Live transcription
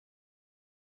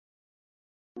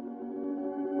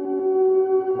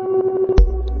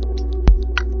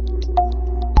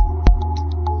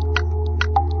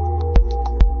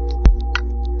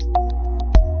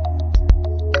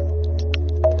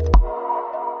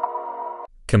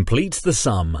Complete the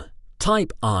sum.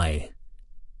 Type I.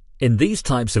 In these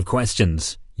types of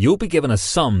questions, you'll be given a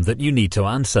sum that you need to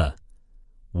answer.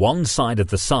 One side of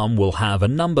the sum will have a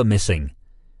number missing.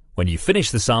 When you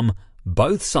finish the sum,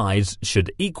 both sides should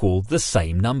equal the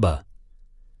same number.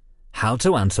 How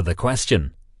to answer the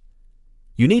question?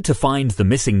 You need to find the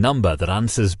missing number that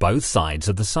answers both sides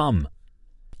of the sum.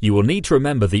 You will need to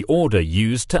remember the order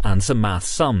used to answer math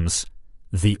sums.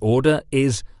 The order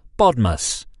is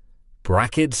BODMAS,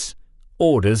 brackets,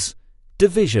 orders,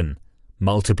 division,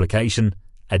 multiplication,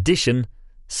 addition,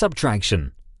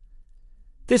 subtraction.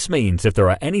 This means if there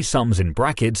are any sums in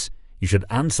brackets, you should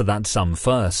answer that sum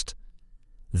first.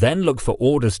 Then look for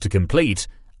orders to complete,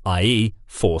 i.e.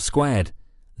 4 squared.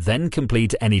 Then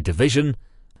complete any division,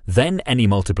 then any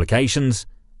multiplications,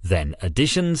 then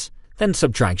additions, then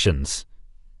subtractions.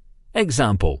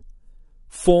 Example: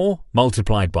 4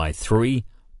 multiplied by 3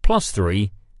 plus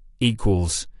 3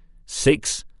 equals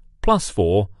 6 plus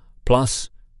 4 plus.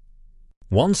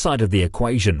 One side of the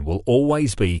equation will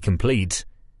always be complete.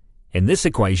 In this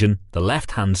equation, the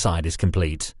left-hand side is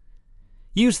complete.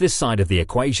 Use this side of the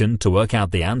equation to work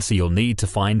out the answer you'll need to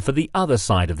find for the other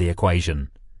side of the equation.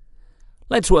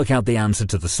 Let's work out the answer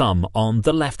to the sum on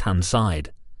the left-hand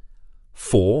side.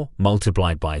 4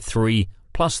 multiplied by 3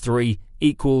 plus 3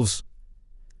 equals.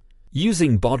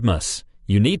 Using BODMAS,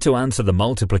 you need to answer the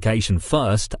multiplication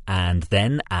first and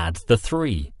then add the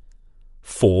 3.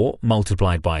 4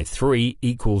 multiplied by 3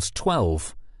 equals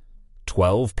 12.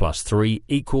 12 plus 3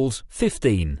 equals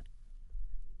 15.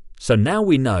 So now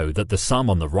we know that the sum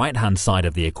on the right-hand side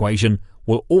of the equation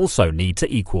will also need to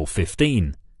equal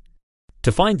 15.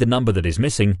 To find the number that is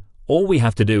missing, all we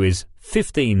have to do is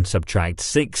 15 subtract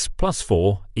 6 plus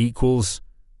 4 equals.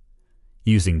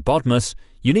 Using BODMAS,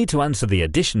 you need to answer the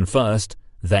addition first,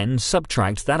 then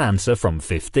subtract that answer from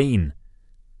 15.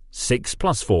 6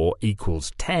 plus 4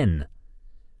 equals 10.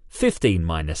 15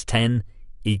 minus 10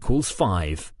 equals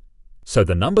 5. So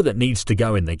the number that needs to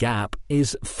go in the gap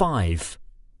is 5.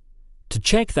 To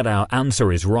check that our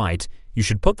answer is right, you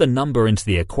should put the number into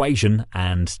the equation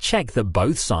and check that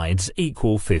both sides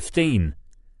equal 15.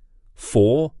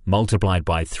 4 multiplied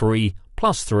by 3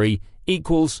 plus 3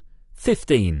 equals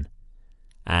 15.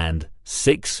 And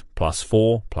 6 plus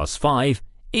 4 plus 5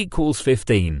 equals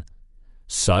 15.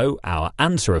 So our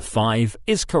answer of 5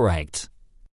 is correct.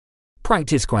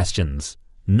 Practice questions.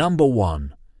 Number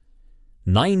 1.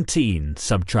 19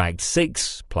 subtract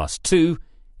 6 plus 2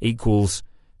 equals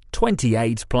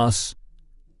 28 plus.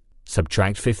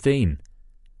 Subtract 15.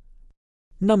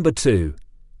 Number 2.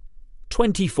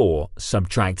 24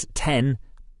 subtract 10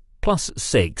 plus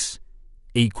 6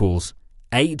 equals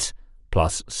 8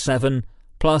 plus 7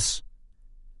 plus.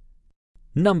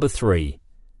 Number 3.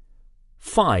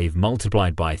 5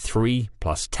 multiplied by 3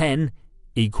 plus 10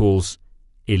 equals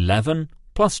 11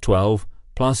 plus 12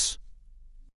 plus.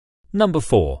 Number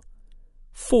 4.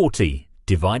 40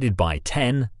 divided by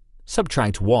 10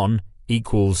 subtract 1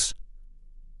 equals.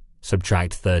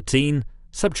 Subtract 13,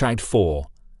 subtract 4.